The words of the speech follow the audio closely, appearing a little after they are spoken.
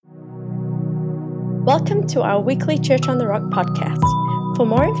Welcome to our weekly Church on the Rock podcast. For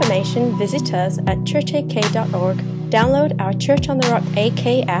more information, visit us at churchak.org, download our Church on the Rock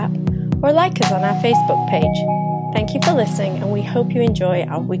AK app, or like us on our Facebook page. Thank you for listening, and we hope you enjoy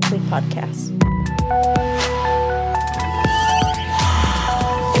our weekly podcast.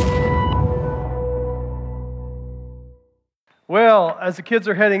 Well, as the kids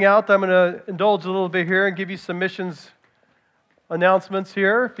are heading out, I'm going to indulge a little bit here and give you some missions announcements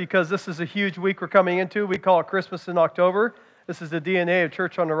here, because this is a huge week we're coming into. We call it Christmas in October. This is the DNA of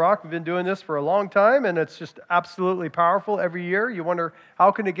Church on the Rock. We've been doing this for a long time, and it's just absolutely powerful every year. You wonder,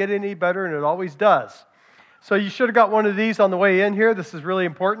 how can it get any better? And it always does. So you should have got one of these on the way in here. This is really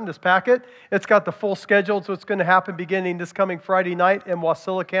important, this packet. It's got the full schedule, so it's going to happen beginning this coming Friday night in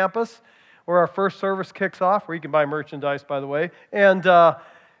Wasilla campus, where our first service kicks off, where you can buy merchandise, by the way. And the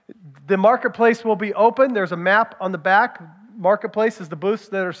marketplace will be open. There's a map on the back. Marketplace is the booths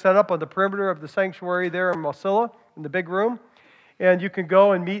that are set up on the perimeter of the sanctuary there in Wasilla, in the big room. And you can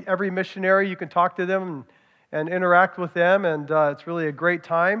go and meet every missionary. You can talk to them and interact with them, and it's really a great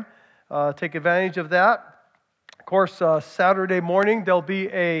time. Take advantage of that. Of course, Saturday morning, there'll be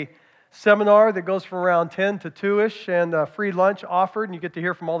a seminar that goes from around 10 to 2-ish, and free lunch offered, and you get to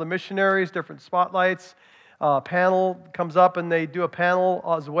hear from all the missionaries, different spotlights. Panel comes up, and they do a panel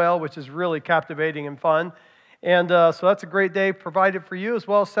as well, which is really captivating and fun. And so that's a great day provided for you, as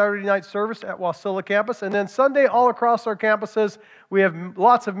well as Saturday night service at Wasilla campus. And then Sunday, all across our campuses, we have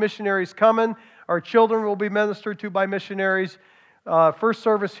lots of missionaries coming. Our children will be ministered to by missionaries. First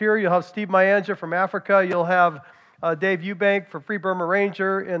service here, you'll have Steve Mayanja from Africa. You'll have Dave Eubank from Free Burma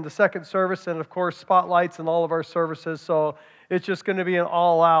Ranger in the second service, and of course, spotlights in all of our services. So it's just going to be an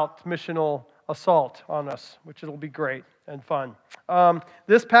all-out missional assault on us, which will be great and fun.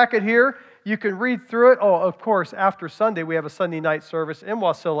 This packet here, you can read through it. Oh, of course, after Sunday, we have a Sunday night service in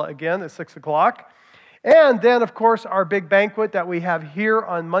Wasilla again at 6 o'clock. And then, of course, our big banquet that we have here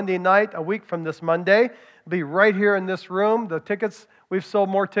on Monday night, a week from this Monday, will be right here in this room. The tickets, we've sold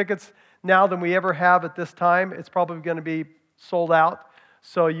more tickets now than we ever have at this time. It's probably going to be sold out.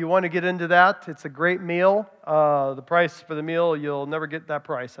 So you want to get into that. It's a great meal. The price for the meal, you'll never get that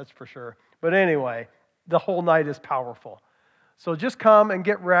price, that's for sure. But anyway, the whole night is powerful. So just come and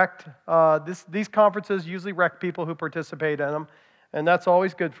get wrecked. These conferences usually wreck people who participate in them, and that's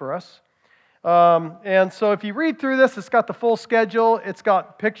always good for us. And so if you read through this, it's got the full schedule. It's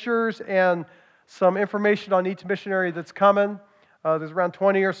got pictures and some information on each missionary that's coming. There's around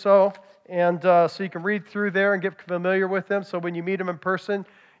 20 or so. And so you can read through there and get familiar with them. So when you meet them in person,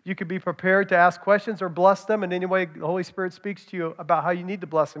 you can be prepared to ask questions or bless them in any way the Holy Spirit speaks to you about how you need to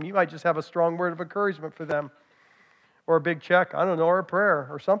bless them. You might just have a strong word of encouragement for them, or a big check, I don't know, or a prayer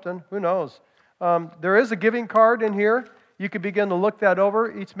or something. Who knows? There is a giving card in here. You could begin to look that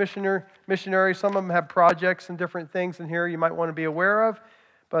over. Each missionary, some of them have projects and different things in here you might want to be aware of.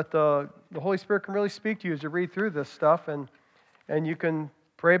 But the Holy Spirit can really speak to you as you read through this stuff, and you can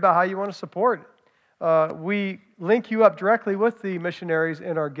pray about how you want to support it. We link you up directly with the missionaries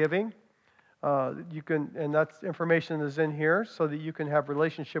in our giving. You can, and that's information is in here so that you can have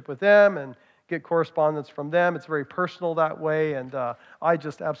relationship with them and get correspondence from them. It's very personal that way, and I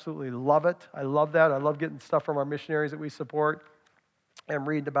just absolutely love it. I love that. I love getting stuff from our missionaries that we support and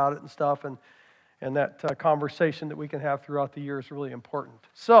reading about it and stuff, and that conversation that we can have throughout the year is really important.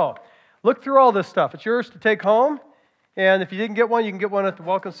 So look through all this stuff. It's yours to take home, and if you didn't get one, you can get one at the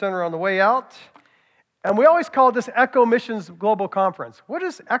Welcome Center on the way out. And we always call this ECHO Missions Global Conference. What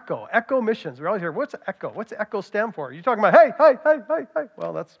is ECHO? ECHO Missions. We always hear, what's ECHO? What's ECHO stand for? You're talking about, hey.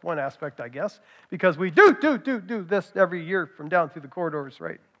 Well, that's one aspect, I guess, because we do this every year from down through the corridors,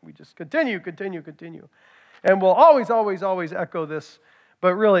 right? We just continue. And we'll always echo this.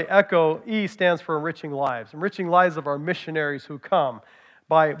 But really, ECHO, E stands for enriching lives. Enriching lives of our missionaries who come.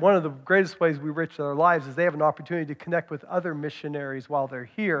 By one of the greatest ways we enrich their lives is they have an opportunity to connect with other missionaries while they're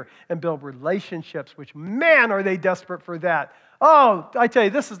here and build relationships, which, man, are they desperate for that. Oh, I tell you,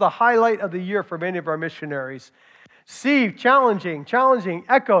 this is the highlight of the year for many of our missionaries. C, challenging.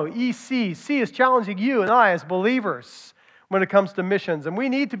 ECHO, EC. C is challenging you and I as believers when it comes to missions. And we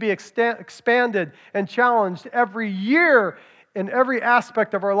need to be expanded and challenged every year in every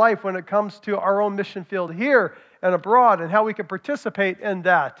aspect of our life when it comes to our own mission field here and abroad, and how we can participate in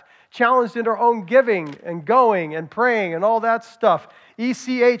that. Challenged in our own giving and going and praying and all that stuff.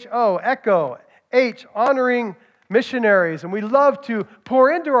 ECHO, ECHO. H, honoring missionaries. And we love to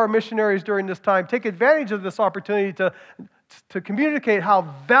pour into our missionaries during this time. Take advantage of this opportunity to communicate how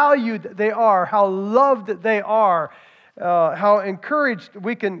valued they are, how loved they are, how encouraged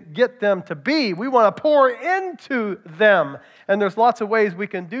we can get them to be. We want to pour into them. And there's lots of ways we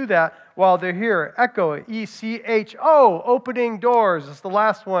can do that while they're here. Echo, E-C-H-O, opening doors is the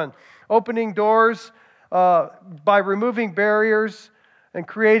last one. Opening doors by removing barriers and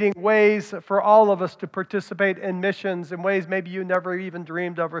creating ways for all of us to participate in missions in ways maybe you never even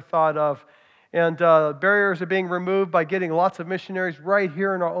dreamed of or thought of. And barriers are being removed by getting lots of missionaries right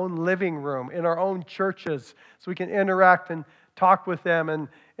here in our own living room, in our own churches, so we can interact and talk with them and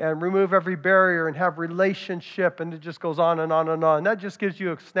remove every barrier and have relationship, and it just goes on and on and on. And that just gives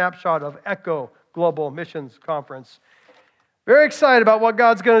you a snapshot of ECHO Global Missions Conference. Very excited about what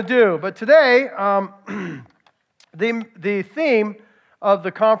God's going to do. But today, the theme of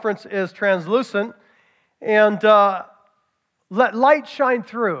the conference is translucent, and let light shine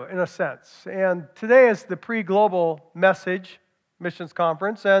through, in a sense. And today is the pre-global message, missions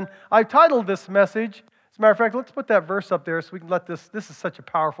conference, and I titled this message, as a matter of fact, let's put that verse up there so we can let this is such a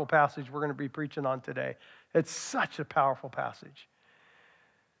powerful passage we're going to be preaching on today. It's such a powerful passage.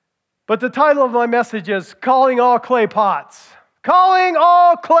 But the title of my message is Calling All Clay Pots. Calling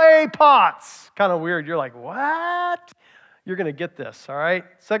all clay pots. Kind of weird. You're like, what? You're going to get this, all right?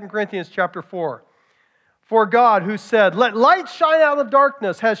 2 Corinthians chapter 4. For God, who said, let light shine out of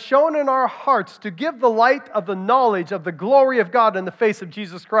darkness, has shone in our hearts to give the light of the knowledge of the glory of God in the face of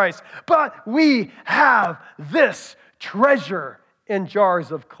Jesus Christ. But we have this treasure in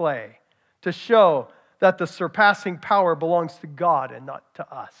jars of clay to show that the surpassing power belongs to God and not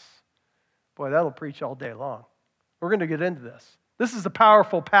to us. Boy, that'll preach all day long. We're going to get into this. This is a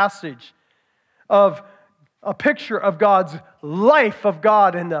powerful passage of a picture of God's life of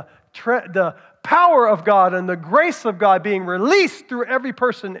God and the power of God and the grace of God being released through every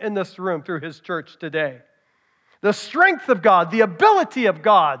person in this room, through His church today. The strength of God, the ability of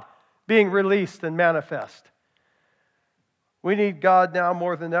God being released and manifest. We need God now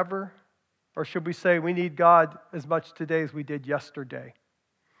more than ever, or should we say we need God as much today as we did yesterday.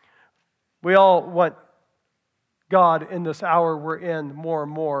 We all want God in this hour we're in more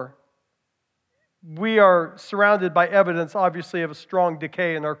and more. We are surrounded by evidence, obviously, of a strong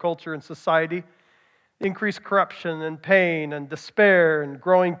decay in our culture and society, increased corruption and pain and despair and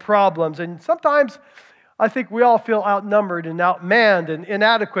growing problems. And sometimes I think we all feel outnumbered and outmanned and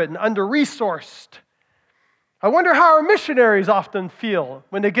inadequate and under-resourced. I wonder how our missionaries often feel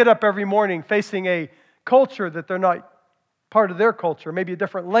when they get up every morning facing a culture that they're not part of their culture, maybe a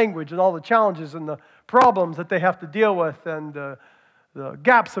different language and all the challenges and the problems that they have to deal with and the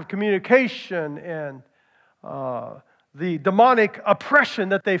gaps of communication and the demonic oppression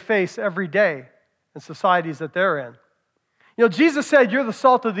that they face every day in societies that they're in. You know, Jesus said, you're the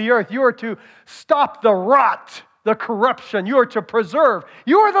salt of the earth. You are to stop the rot, the corruption. You are to preserve.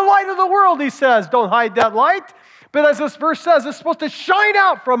 You are the light of the world, He says. Don't hide that light. But as this verse says, it's supposed to shine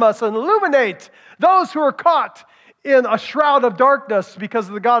out from us and illuminate those who are caught in a shroud of darkness because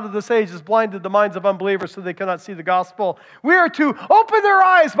the God of this age has blinded the minds of unbelievers so they cannot see the gospel. We are to open their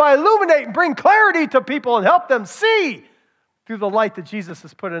eyes by illuminate and bring clarity to people and help them see through the light that Jesus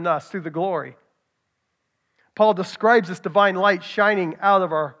has put in us, through the glory. Paul describes this divine light shining out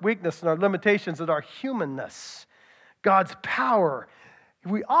of our weakness and our limitations and our humanness. God's power.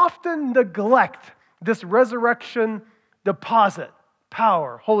 We often neglect this resurrection deposit.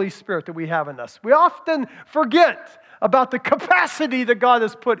 Power, Holy Spirit that we have in us. We often forget about the capacity that God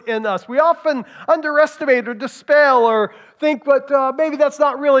has put in us. We often underestimate or dispel or think, but maybe that's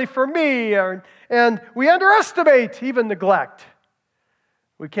not really for me. And we underestimate, even neglect.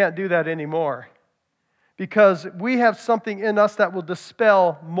 We can't do that anymore because we have something in us that will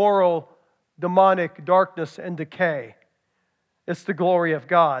dispel moral, demonic darkness and decay. It's the glory of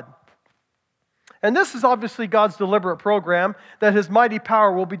God. And this is obviously God's deliberate program, that His mighty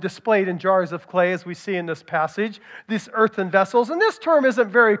power will be displayed in jars of clay, as we see in this passage, these earthen vessels. And this term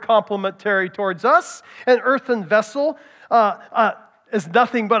isn't very complimentary towards us. An earthen vessel is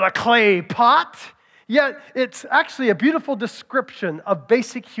nothing but a clay pot. Yet it's actually a beautiful description of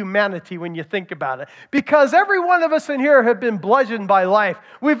basic humanity when you think about it. Because every one of us in here have been bludgeoned by life.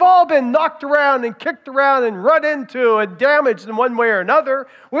 We've all been knocked around and kicked around and run into and damaged in one way or another.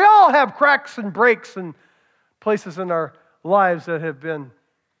 We all have cracks and breaks and places in our lives that have been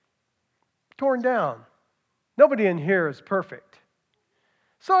torn down. Nobody in here is perfect.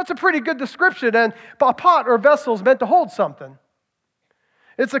 So it's a pretty good description. And a pot or vessel is meant to hold something.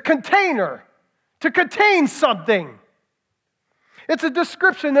 It's a container to contain something. It's a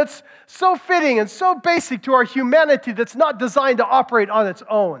description that's so fitting and so basic to our humanity that's not designed to operate on its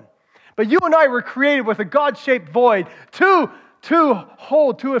own. But you and I were created with a God-shaped void to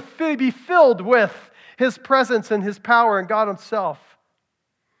hold, to be filled with His presence and His power and God Himself.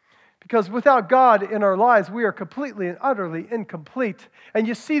 Because without God in our lives, we are completely and utterly incomplete. And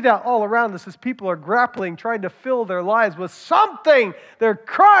you see that all around us as people are grappling, trying to fill their lives with something. They're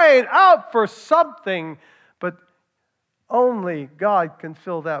crying out for something, but only God can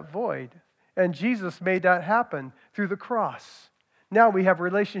fill that void. And Jesus made that happen through the cross. Now we have a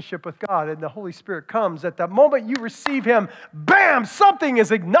relationship with God, and the Holy Spirit comes. At the moment you receive Him, bam, something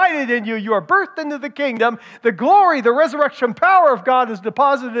is ignited in you. You are birthed into the kingdom. The glory, the resurrection power of God is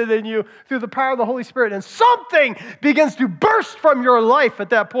deposited in you through the power of the Holy Spirit. And something begins to burst from your life at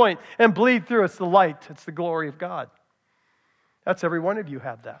that point and bleed through. It's the light. It's the glory of God. That's every one of you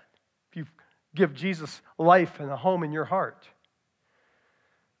have that. If you give Jesus life and a home in your heart.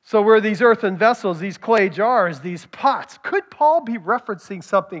 So we're these earthen vessels, these clay jars, these pots. Could Paul be referencing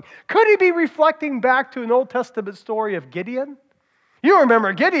something? Could he be reflecting back to an Old Testament story of Gideon? You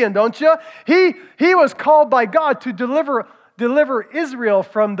remember Gideon, don't you? He was called by God to deliver Israel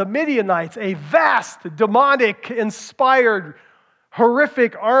from the Midianites, a vast, demonic, inspired,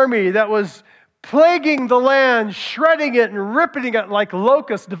 horrific army that was plaguing the land, shredding it and ripping it like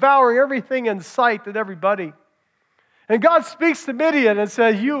locusts, devouring everything in sight and everybody. And God speaks to Midian and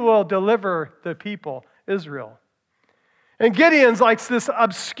says, you will deliver the people, Israel. And Gideon's like this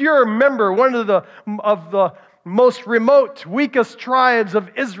obscure member, one of the most remote, weakest tribes of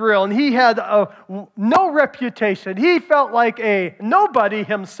Israel. And he had no reputation. He felt like a nobody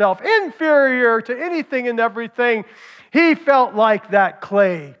himself, inferior to anything and everything. He felt like that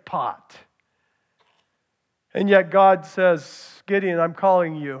clay pot. And yet God says, Gideon, I'm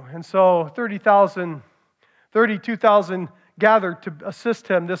calling you. And so 32,000 gathered to assist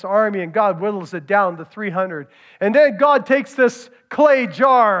him, this army, and God whittles it down to 300. And then God takes this clay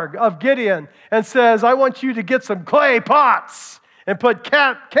jar of Gideon and says, I want you to get some clay pots and put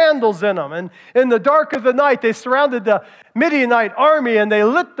candles in them. And in the dark of the night, they surrounded the Midianite army and they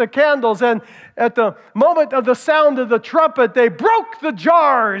lit the candles. And at the moment of the sound of the trumpet, they broke the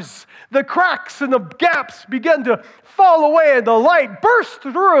jars. The cracks and the gaps began to fall away and the light burst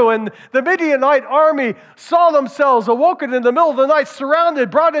through. And the Midianite army saw themselves awoken in the middle of the night,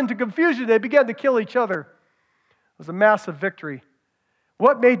 surrounded, brought into confusion. They began to kill each other. It was a massive victory.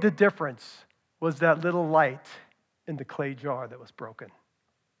 What made the difference was that little light in the clay jar that was broken.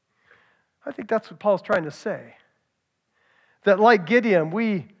 I think that's what Paul's trying to say. That like Gideon,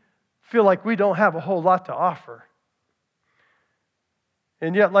 we feel like we don't have a whole lot to offer.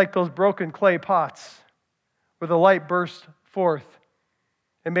 And yet, like those broken clay pots, where the light burst forth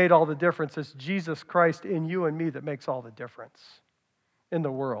and made all the difference, it's Jesus Christ in you and me that makes all the difference in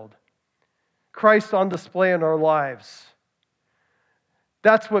the world. Christ on display in our lives.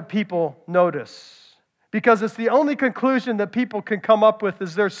 That's what people notice. Because it's the only conclusion that people can come up with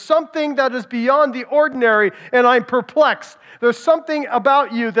is there's something that is beyond the ordinary and I'm perplexed. There's something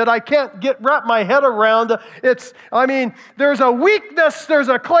about you that I can't wrap my head around. There's a weakness, there's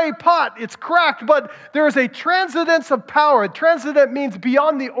a clay pot, it's cracked, but there's a transcendence of power. Transcendent means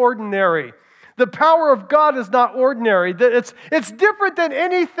beyond the ordinary. The power of God is not ordinary. It's different than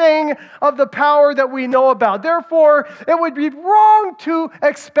anything of the power that we know about. Therefore, it would be wrong to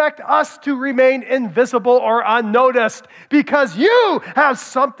expect us to remain invisible or unnoticed because you have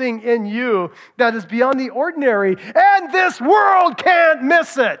something in you that is beyond the ordinary, and this world can't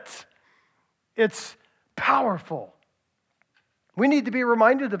miss it. It's powerful. We need to be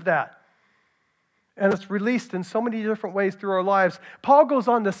reminded of that. And it's released in so many different ways through our lives. Paul goes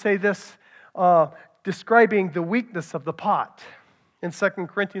on to say this, describing the weakness of the pot. In 2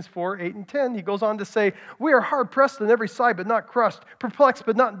 Corinthians 4, 8, and 10, he goes on to say, we are hard-pressed on every side, but not crushed, perplexed,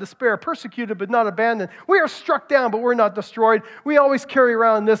 but not in despair, persecuted, but not abandoned. We are struck down, but we're not destroyed. We always carry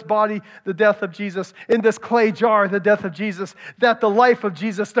around in this body the death of Jesus, in this clay jar the death of Jesus, that the life of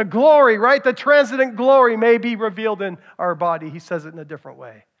Jesus, the glory, right, the transcendent glory may be revealed in our body. He says it in a different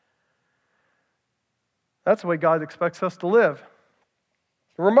way. That's the way God expects us to live.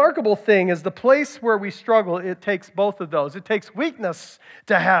 The remarkable thing is the place where we struggle, it takes both of those. It takes weakness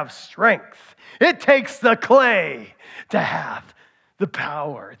to have strength. It takes the clay to have the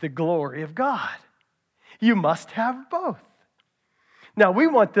power, the glory of God. You must have both. Now, we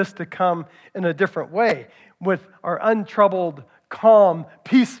want this to come in a different way with our untroubled, calm,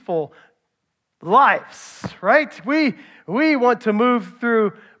 peaceful lives, right? We want to move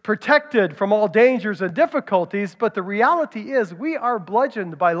through protected from all dangers and difficulties, but the reality is we are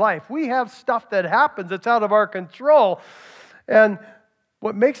bludgeoned by life. We have stuff that happens that's out of our control. And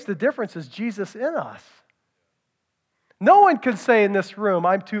what makes the difference is Jesus in us. No one can say in this room,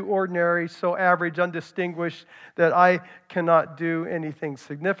 I'm too ordinary, so average, undistinguished, that I cannot do anything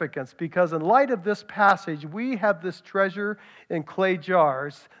significant. Because in light of this passage, we have this treasure in clay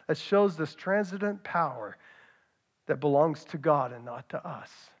jars that shows this transcendent power that belongs to God and not to us.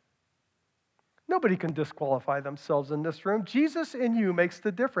 Nobody can disqualify themselves in this room. Jesus in you makes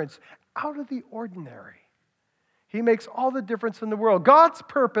the difference out of the ordinary. He makes all the difference in the world. God's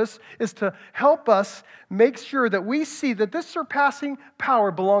purpose is to help us make sure that we see that this surpassing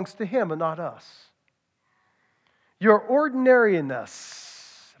power belongs to Him and not us. Your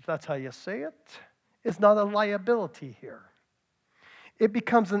ordinariness, if that's how you say it, is not a liability here. It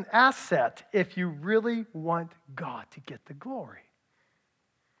becomes an asset if you really want God to get the glory.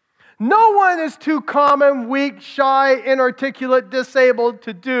 No one is too common, weak, shy, inarticulate, disabled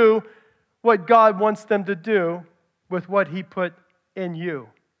to do what God wants them to do with what He put in you.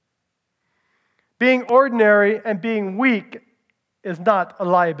 Being ordinary and being weak is not a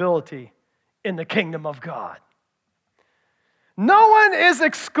liability in the kingdom of God. No one is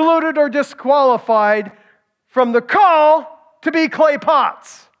excluded or disqualified from the call to be clay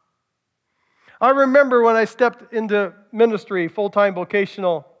pots. I remember when I stepped into ministry, full-time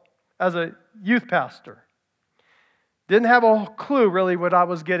vocational, as a youth pastor. Didn't have a clue really what I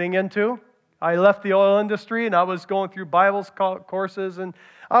was getting into. I left the oil industry and I was going through Bible courses and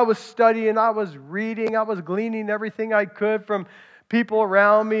I was studying, I was reading, I was gleaning everything I could from people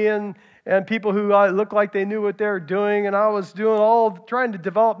around me and people who looked like they knew what they were doing, and I was trying to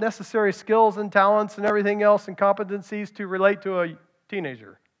develop necessary skills and talents and everything else and competencies to relate to a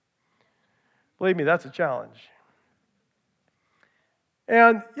teenager. Believe me, that's a challenge.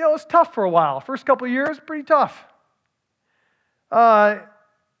 And, it was tough for a while. First couple of years, pretty tough.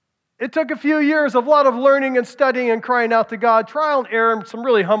 It took a few years of a lot of learning and studying and crying out to God, trial and error, and some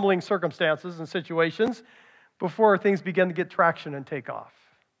really humbling circumstances and situations before things began to get traction and take off.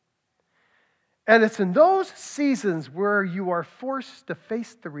 And it's in those seasons where you are forced to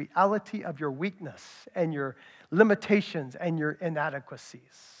face the reality of your weakness and your limitations and your inadequacies.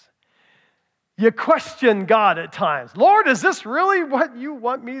 You question God at times. Lord, is this really what you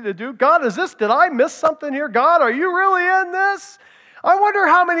want me to do? God, did I miss something here? God, are you really in this? I wonder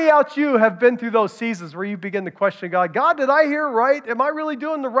how many out you have been through those seasons where you begin to question God. God, did I hear right? Am I really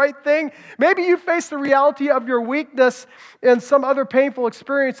doing the right thing? Maybe you face the reality of your weakness in some other painful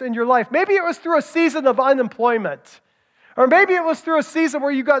experience in your life. Maybe it was through a season of unemployment. Or maybe it was through a season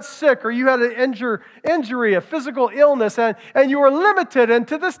where you got sick or you had an injury, a physical illness, and you were limited. And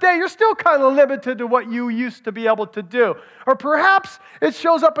to this day, you're still kind of limited to what you used to be able to do. Or perhaps it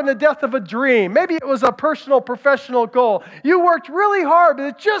shows up in the death of a dream. Maybe it was a personal, professional goal. You worked really hard, but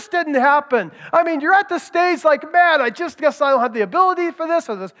it just didn't happen. I mean, you're at the stage like, man, I just guess I don't have the ability for this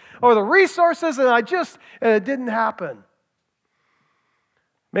or the resources, and it didn't happen.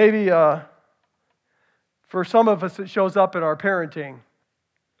 Maybe for some of us, it shows up in our parenting.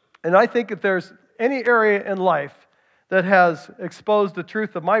 And I think if there's any area in life that has exposed the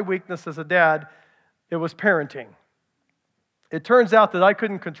truth of my weakness as a dad, it was parenting. It turns out that I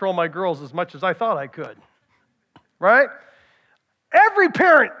couldn't control my girls as much as I thought I could. Right? Every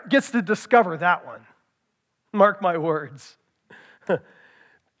parent gets to discover that one. Mark my words.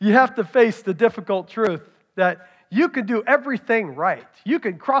 You have to face the difficult truth that you can do everything right. You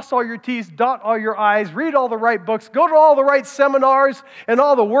can cross all your T's, dot all your I's, read all the right books, go to all the right seminars and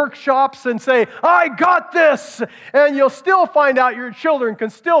all the workshops and say, I got this. And you'll still find out your children can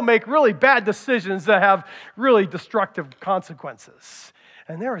still make really bad decisions that have really destructive consequences.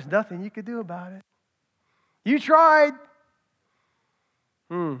 And there was nothing you could do about it. You tried.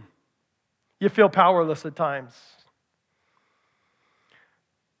 You feel powerless at times.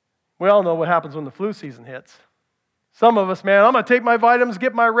 We all know what happens when the flu season hits. Some of us, man, I'm going to take my vitamins,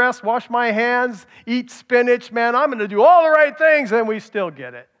 get my rest, wash my hands, eat spinach, man. I'm going to do all the right things, and we still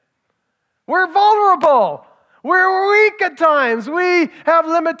get it. We're vulnerable. We're weak at times. We have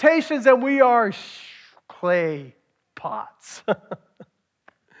limitations, and we are clay pots.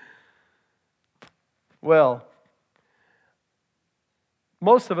 Well,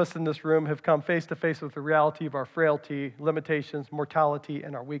 most of us in this room have come face to face with the reality of our frailty, limitations, mortality,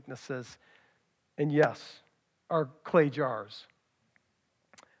 and our weaknesses. And yes, our clay jars.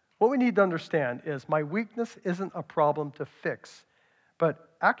 What we need to understand is my weakness isn't a problem to fix, but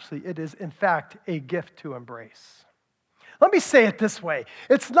actually it is, in fact, a gift to embrace. Let me say it this way.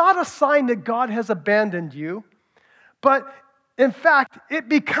 It's not a sign that God has abandoned you, but in fact, it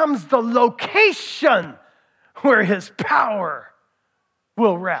becomes the location where His power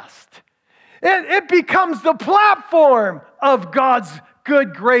will rest. It becomes the platform of God's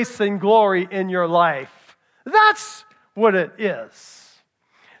good grace and glory in your life. That's what it is.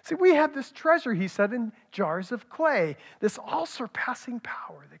 See, we have this treasure, he said, in jars of clay, this all-surpassing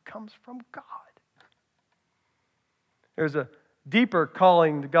power that comes from God. There's a deeper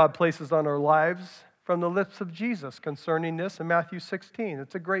calling that God places on our lives from the lips of Jesus concerning this in Matthew 16.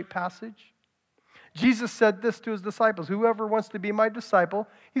 It's a great passage. Jesus said this to his disciples, whoever wants to be my disciple,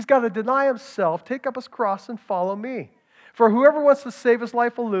 he's got to deny himself, take up his cross, and follow me. For whoever wants to save his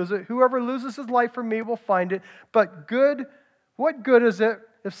life will lose it. Whoever loses his life for me will find it. But what good is it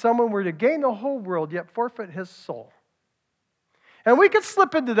if someone were to gain the whole world yet forfeit his soul? And we could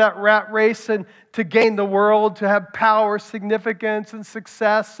slip into that rat race and to gain the world, to have power, significance, and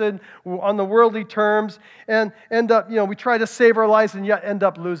success and on the worldly terms, and end up, we try to save our lives and yet end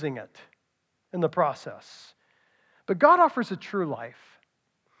up losing it in the process. But God offers a true life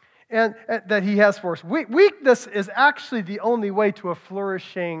and that he has for us. Weakness is actually the only way to a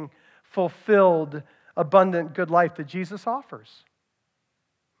flourishing, fulfilled, abundant, good life that Jesus offers.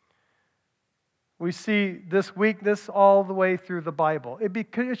 We see this weakness all the way through the Bible.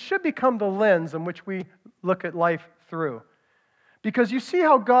 It should become the lens in which we look at life through. Because you see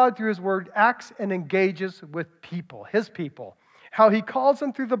how God, through his word, acts and engages with people, his people. How he calls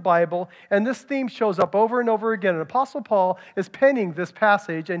them through the Bible, and this theme shows up over and over again. And Apostle Paul is penning this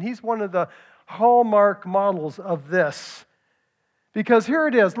passage, and he's one of the hallmark models of this. Because here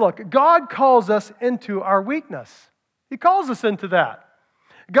it is, look, God calls us into our weakness. He calls us into that.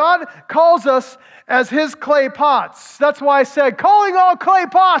 God calls us as his clay pots. That's why I said, calling all clay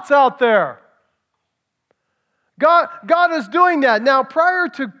pots out there. God is doing that. Now, prior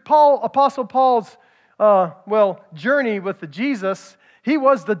to Apostle Paul's journey with Jesus, he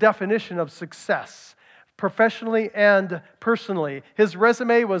was the definition of success, professionally and personally. His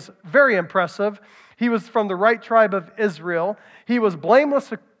resume was very impressive. He was from the right tribe of Israel. He was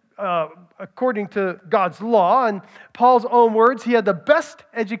blameless according to God's law. And Paul's own words, he had the best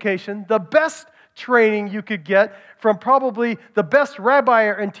education, the best training you could get from probably the best rabbi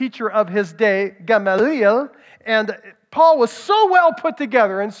and teacher of his day, Gamaliel. And Paul was so well put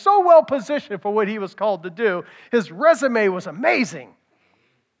together and so well positioned for what he was called to do. His resume was amazing.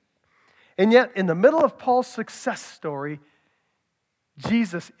 And yet, in the middle of Paul's success story,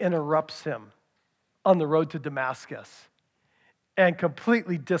 Jesus interrupts him on the road to Damascus and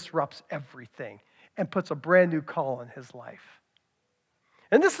completely disrupts everything and puts a brand new call on his life.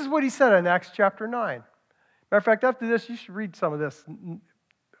 And this is what he said in Acts chapter 9. Matter of fact, after this, you should read some of this.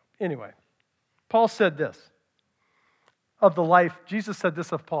 Anyway, Paul said this of the life. Jesus said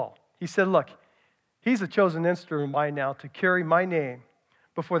this of Paul. He said, look, he's a chosen instrument of mine now to carry my name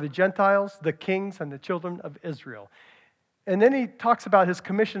before the Gentiles, the kings, and the children of Israel. And then he talks about his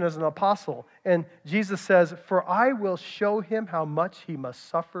commission as an apostle. And Jesus says, for I will show him how much he must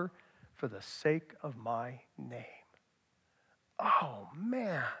suffer for the sake of my name. Oh,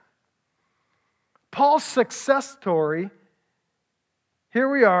 man. Paul's success story, here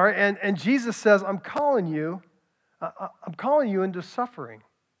we are, and Jesus says, I'm calling you into suffering.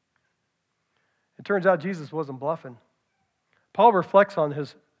 It turns out Jesus wasn't bluffing. Paul reflects on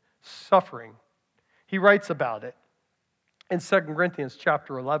his suffering. He writes about it in 2 Corinthians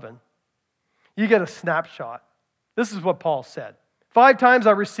chapter 11. You get a snapshot. This is what Paul said. 5 times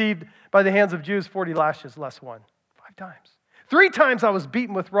I received by the hands of Jews 40 lashes, less one. 5 times. 3 times I was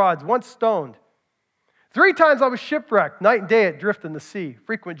beaten with rods, once stoned. 3 times I was shipwrecked, night and day at drift in the sea,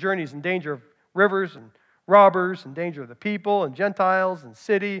 frequent journeys in danger of rivers and robbers, in danger of the people and Gentiles and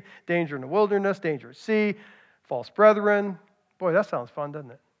city, danger in the wilderness, danger at sea, false brethren. Boy, that sounds fun,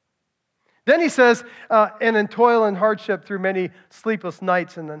 doesn't it? Then he says, and in toil and hardship through many sleepless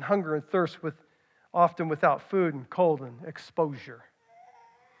nights and in hunger and thirst, often without food and cold and exposure.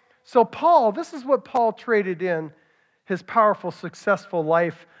 So Paul, this is what Paul traded in his powerful, successful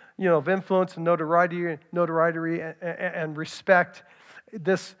life, of influence and notoriety and respect.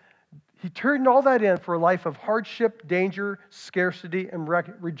 He turned all that in for a life of hardship, danger, scarcity, and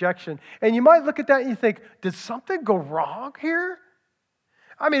rejection. And you might look at that and you think, did something go wrong here?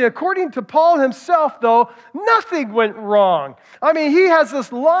 I mean, according to Paul himself, though, nothing went wrong. I mean, he has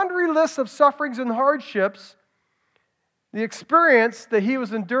this laundry list of sufferings and hardships. The experience that he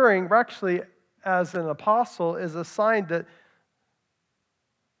was enduring, actually, as an apostle, is a sign that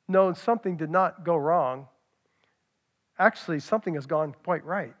no, something did not go wrong. Actually, something has gone quite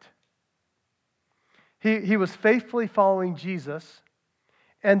right. He was faithfully following Jesus,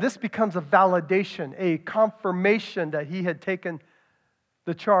 and this becomes a validation, a confirmation that he had taken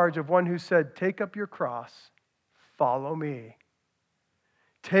the charge of one who said, take up your cross, follow me.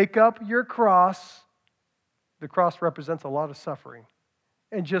 Take up your cross. The cross represents a lot of suffering.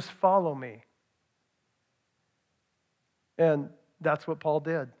 And just follow me. And that's what Paul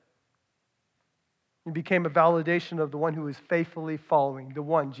did. He became a validation of the one who is faithfully following, the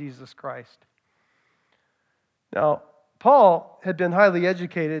one, Jesus Christ. Now, Paul had been highly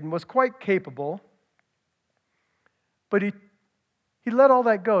educated and was quite capable, but he let all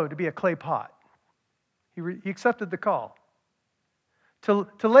that go to be a clay pot. He accepted the call to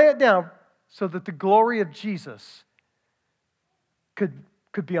lay it down so that the glory of Jesus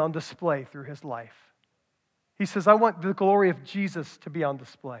could be on display through his life. He says, I want the glory of Jesus to be on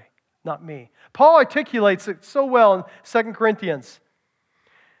display, not me. Paul articulates it so well in 2 Corinthians,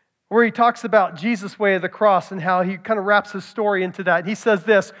 where he talks about Jesus' way of the cross and how he kind of wraps his story into that. He says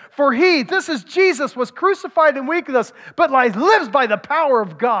this, for he, this is Jesus, was crucified in weakness, but lives by the power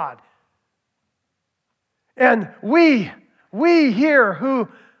of God. And we here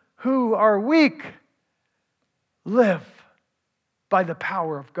who are weak live by the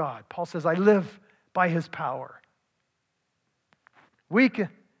power of God. Paul says, I live by his power. Weak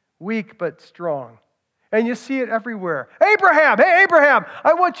but strong. And you see it everywhere. Abraham, hey Abraham,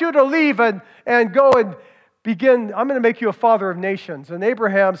 I want you to leave and go and begin. I'm going to make you a father of nations. And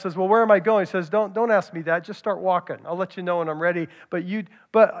Abraham says, well, where am I going? He says, don't ask me that. Just start walking. I'll let you know when I'm ready. But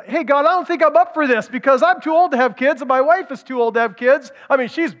hey, God, I don't think I'm up for this because I'm too old to have kids and my wife is too old to have kids. I mean,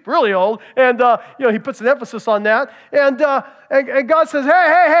 she's really old. And, he puts an emphasis on that. And God says,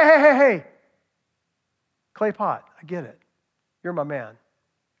 hey, clay pot, I get it. You're my man.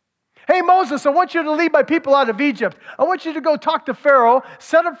 Hey, Moses, I want you to lead my people out of Egypt. I want you to go talk to Pharaoh,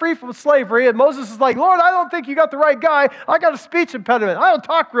 set him free from slavery. And Moses is like, Lord, I don't think you got the right guy. I got a speech impediment. I don't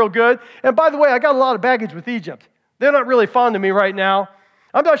talk real good. And by the way, I got a lot of baggage with Egypt. They're not really fond of me right now.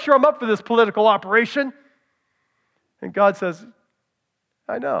 I'm not sure I'm up for this political operation. And God says,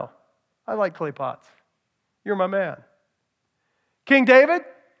 I know. I like clay pots. You're my man. King David,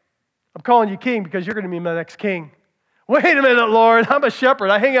 I'm calling you king because you're going to be my next king. Wait a minute, Lord, I'm a shepherd.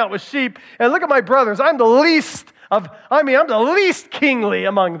 I hang out with sheep. And look at my brothers. I'm the least kingly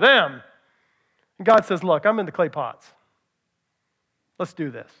among them. And God says, look, I'm in the clay pots. Let's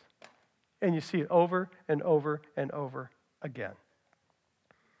do this. And you see it over and over and over again.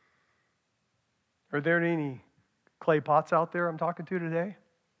 Are there any clay pots out there I'm talking to today?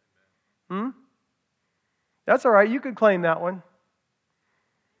 That's all right. You can claim that one.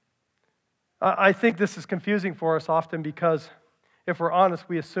 I think this is confusing for us often because if we're honest,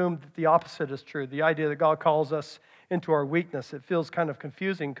 we assume that the opposite is true. The idea that God calls us into our weakness, it feels kind of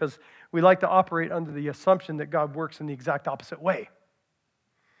confusing because we like to operate under the assumption that God works in the exact opposite way.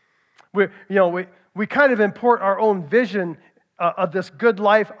 We kind of import our own vision of this good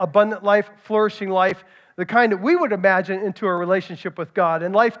life, abundant life, flourishing life, the kind that we would imagine into a relationship with God.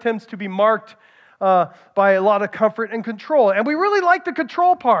 And life tends to be marked by a lot of comfort and control. And we really like the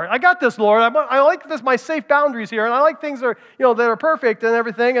control part. I got this, Lord. I like this, my safe boundaries here. And I like things that are perfect and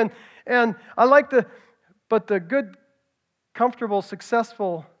everything. And I like but the good, comfortable,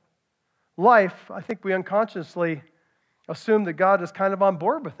 successful life, I think we unconsciously assume that God is kind of on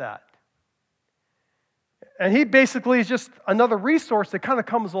board with that. And he basically is just another resource that kind of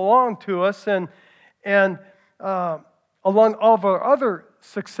comes along to us and along all of our other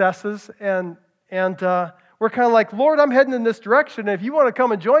successes and we're kind of like, Lord, I'm heading in this direction. And if you want to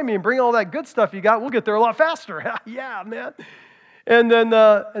come and join me and bring all that good stuff you got, we'll get there a lot faster. Yeah, man. And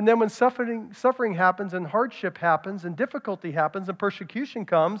then when suffering happens and hardship happens and difficulty happens and persecution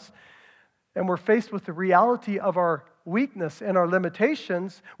comes and we're faced with the reality of our weakness and our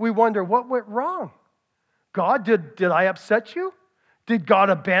limitations, we wonder, what went wrong? God, did I upset you? Did God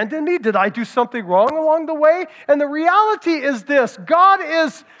abandon me? Did I do something wrong along the way? And the reality is this: God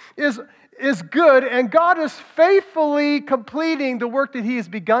is good, and God is faithfully completing the work that he has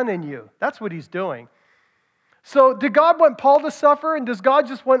begun in you. That's what he's doing. So did God want Paul to suffer, and does God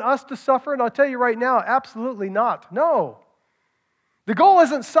just want us to suffer? And I'll tell you right now, absolutely not. No. The goal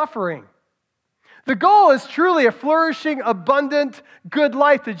isn't suffering. The goal is truly a flourishing, abundant, good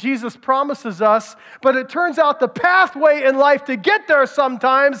life that Jesus promises us, but it turns out the pathway in life to get there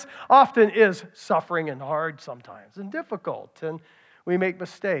sometimes often is suffering and hard sometimes and difficult, and we make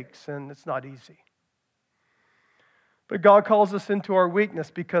mistakes, and it's not easy. But God calls us into our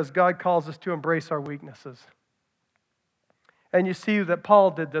weakness because God calls us to embrace our weaknesses. And you see that Paul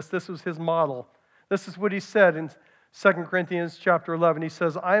did this. This was his model. This is what he said in 2 Corinthians chapter 11. He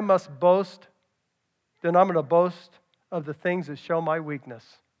says, I must boast, then I'm going to boast of the things that show my weakness.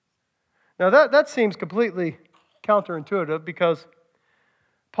 Now that seems completely counterintuitive because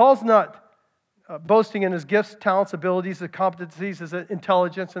Paul's not boasting in his gifts, talents, abilities, his competencies, his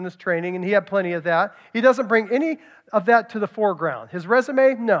intelligence, and his training, and he had plenty of that. He doesn't bring any of that to the foreground. His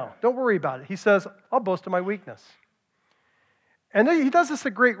resume, no, don't worry about it. He says, I'll boast of my weakness. And he does this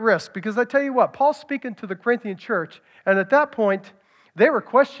at great risk because I tell you what, Paul's speaking to the Corinthian church, and at that point, they were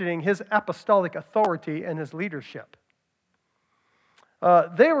questioning his apostolic authority and his leadership.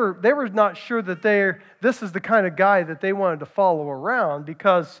 They were not sure that this is the kind of guy that they wanted to follow around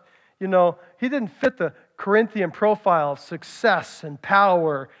because, he didn't fit the Corinthian profile of success and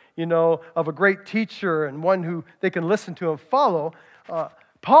power, of a great teacher and one who they can listen to and follow.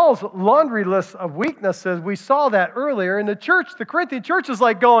 Paul's laundry list of weaknesses, we saw that earlier. In the church, the Corinthian church is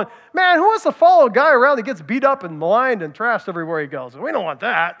like going, man, who wants to follow a guy around that gets beat up and maligned and trashed everywhere he goes? We don't want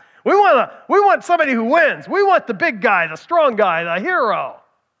that. We want somebody who wins. We want the big guy, the strong guy, the hero.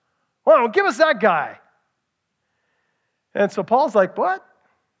 Well, give us that guy. And so Paul's like, what?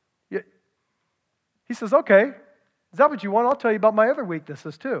 He says, okay, is that what you want? I'll tell you about my other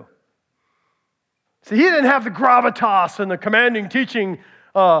weaknesses too. See, he didn't have the gravitas and the commanding teaching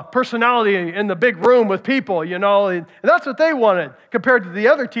personality in the big room with people, and that's what they wanted compared to the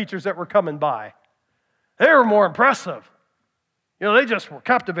other teachers that were coming by. They were more impressive. They just were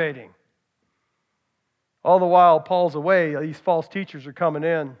captivating. All the while, Paul's away, these false teachers are coming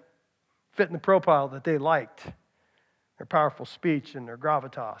in, fitting the profile that they liked, their powerful speech and their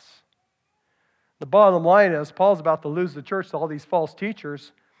gravitas. The bottom line is, Paul's about to lose the church to all these false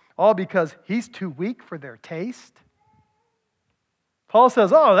teachers, all because he's too weak for their taste. Paul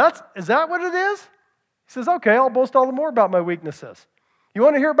says, is that what it is? He says, okay, I'll boast all the more about my weaknesses. You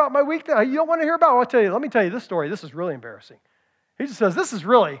want to hear about my weakness? You don't want to hear about it? Let me tell you this story. This is really embarrassing. He just says, this is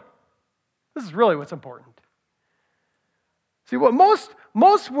really what's important. See, what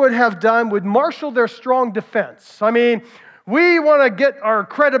most would have done would marshal their strong defense. I mean, we want to get our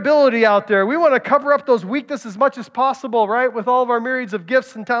credibility out there. We want to cover up those weaknesses as much as possible, right? With all of our myriads of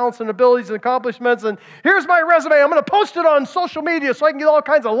gifts and talents and abilities and accomplishments. And here's my resume. I'm going to post it on social media so I can get all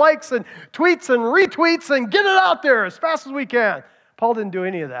kinds of likes and tweets and retweets and get it out there as fast as we can. Paul didn't do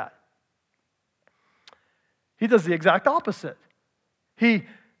any of that. He does the exact opposite. He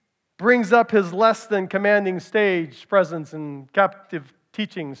brings up his less than commanding stage presence and captive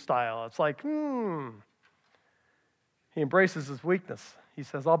teaching style. It's like, He embraces his weakness. He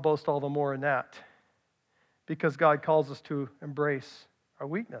says, I'll boast all the more in that because God calls us to embrace our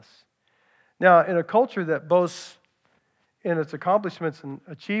weakness. Now, in a culture that boasts in its accomplishments and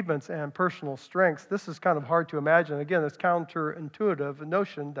achievements and personal strengths, this is kind of hard to imagine. Again, it's counterintuitive, a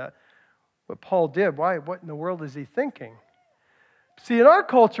notion that what Paul did, what in the world is he thinking? See, in our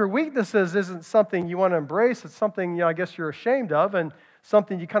culture, weaknesses isn't something you want to embrace. It's something, I guess you're ashamed of and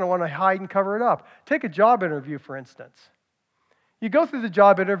something you kind of want to hide and cover it up. Take a job interview, for instance. You go through the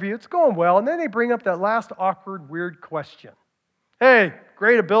job interview, it's going well, and then they bring up that last awkward, weird question. Hey,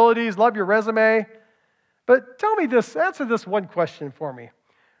 great abilities, love your resume, but tell me this, answer this one question for me.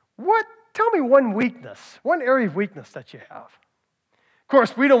 Tell me one weakness, one area of weakness that you have. Of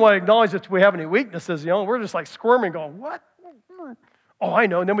course, we don't want to acknowledge that we have any weaknesses, we're just like squirming, going, what? Oh, I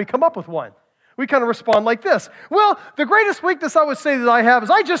know, and then we come up with one. We kind of respond like this. Well, the greatest weakness I would say that I have is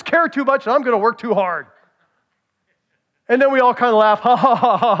I just care too much and I'm going to work too hard. And then we all kind of laugh, ha, ha,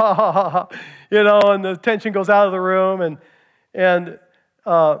 ha, ha, ha, ha, ha, and the tension goes out of the room. And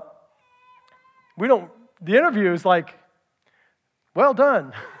the interview is like, well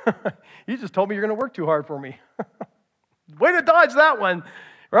done. You just told me you're going to work too hard for me. Way to dodge that one,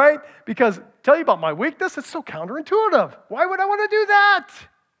 right? Because tell you about my weakness, it's so counterintuitive. Why would I want to do that?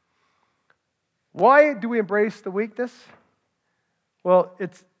 Why do we embrace the weakness? Well,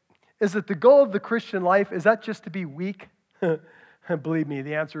 is it the goal of the Christian life? Is that just to be weak? Believe me,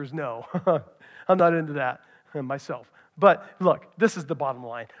 the answer is no. I'm not into that myself. But look, this is the bottom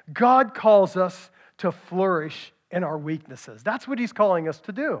line. God calls us to flourish in our weaknesses. That's what he's calling us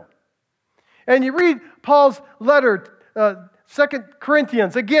to do. And you read Paul's letter, 2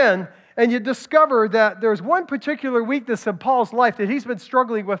 Corinthians, again, and you discover that there's one particular weakness in Paul's life that he's been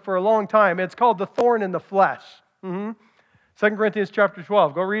struggling with for a long time. It's called the thorn in the flesh. 2 Corinthians chapter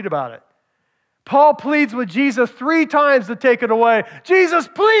 12. Go read about it. Paul pleads with Jesus 3 times to take it away. Jesus,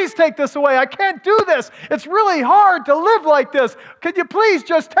 please take this away. I can't do this. It's really hard to live like this. Could you please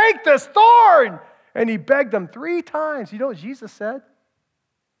just take this thorn? And he begged them 3 times. You know what Jesus said?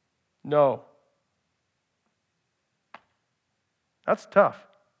 No. That's tough.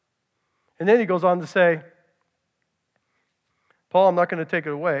 And then he goes on to say, Paul, I'm not going to take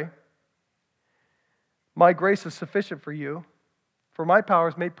it away. My grace is sufficient for you, for my power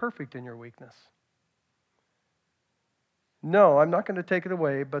is made perfect in your weakness. No, I'm not going to take it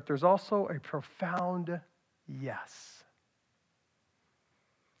away, but there's also a profound yes.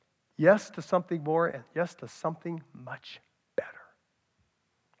 Yes to something more and yes to something much better.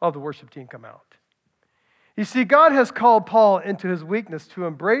 I'll have the worship team come out. You see, God has called Paul into his weakness to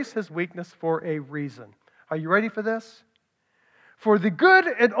embrace his weakness for a reason. Are you ready for this? For the good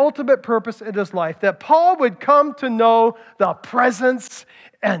and ultimate purpose in his life, that Paul would come to know the presence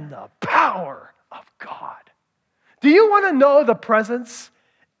and the power of God. Do you want to know the presence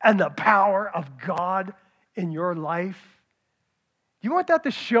and the power of God in your life? You want that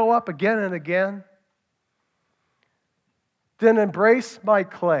to show up again and again? Then embrace my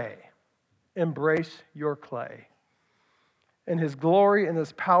clay. Embrace your clay. And his glory and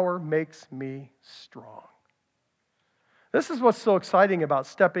his power makes me strong. This is what's so exciting about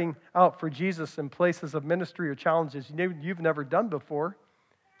stepping out for Jesus in places of ministry or challenges you've never done before.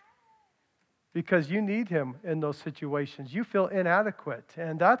 Because you need him in those situations. You feel inadequate.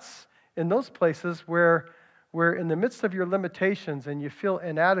 And that's in those places where in the midst of your limitations and you feel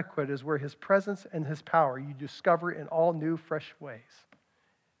inadequate is where his presence and his power you discover in all new, fresh ways.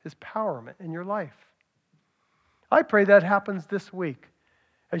 His empowerment in your life. I pray that happens this week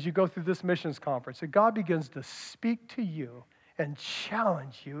as you go through this missions conference, that God begins to speak to you and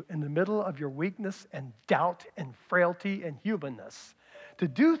challenge you in the middle of your weakness and doubt and frailty and humanness to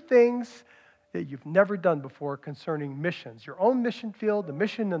do things that you've never done before concerning missions, your own mission field, the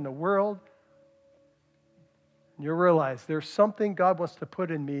mission in the world. And you'll realize there's something God wants to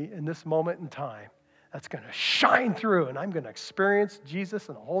put in me in this moment in time that's going to shine through, and I'm going to experience Jesus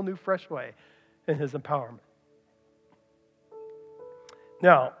in a whole new, fresh way in his empowerment.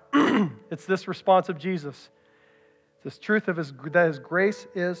 Now, it's this response of Jesus, this truth of that his grace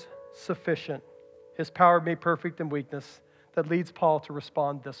is sufficient, his power made perfect in weakness, that leads Paul to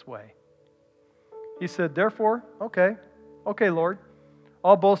respond this way. He said, therefore, okay, Lord,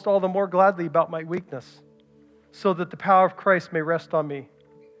 I'll boast all the more gladly about my weakness, so that the power of Christ may rest on me.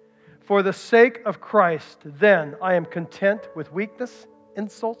 For the sake of Christ, then, I am content with weakness,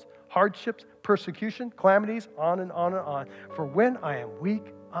 insults, hardships, persecution, calamities, on and on and on. For when I am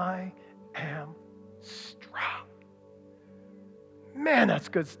weak, I am strong. Man, that's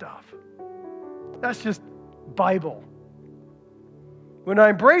good stuff. That's just Bible. When I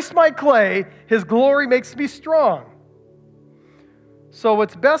embrace my clay, his glory makes me strong. So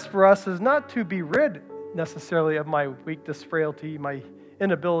what's best for us is not to be rid necessarily of my weakness, frailty, my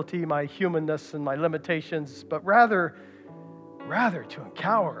inability, my humanness, and my limitations, but rather to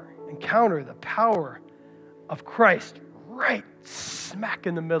encounter the power of Christ right smack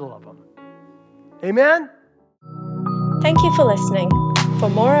in the middle of them. Amen? Thank you for listening. For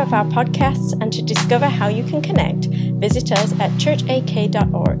more of our podcasts and to discover how you can connect, visit us at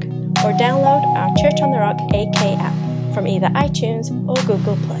churchak.org or download our Church on the Rock AK app from either iTunes or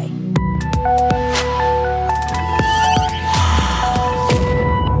Google Play.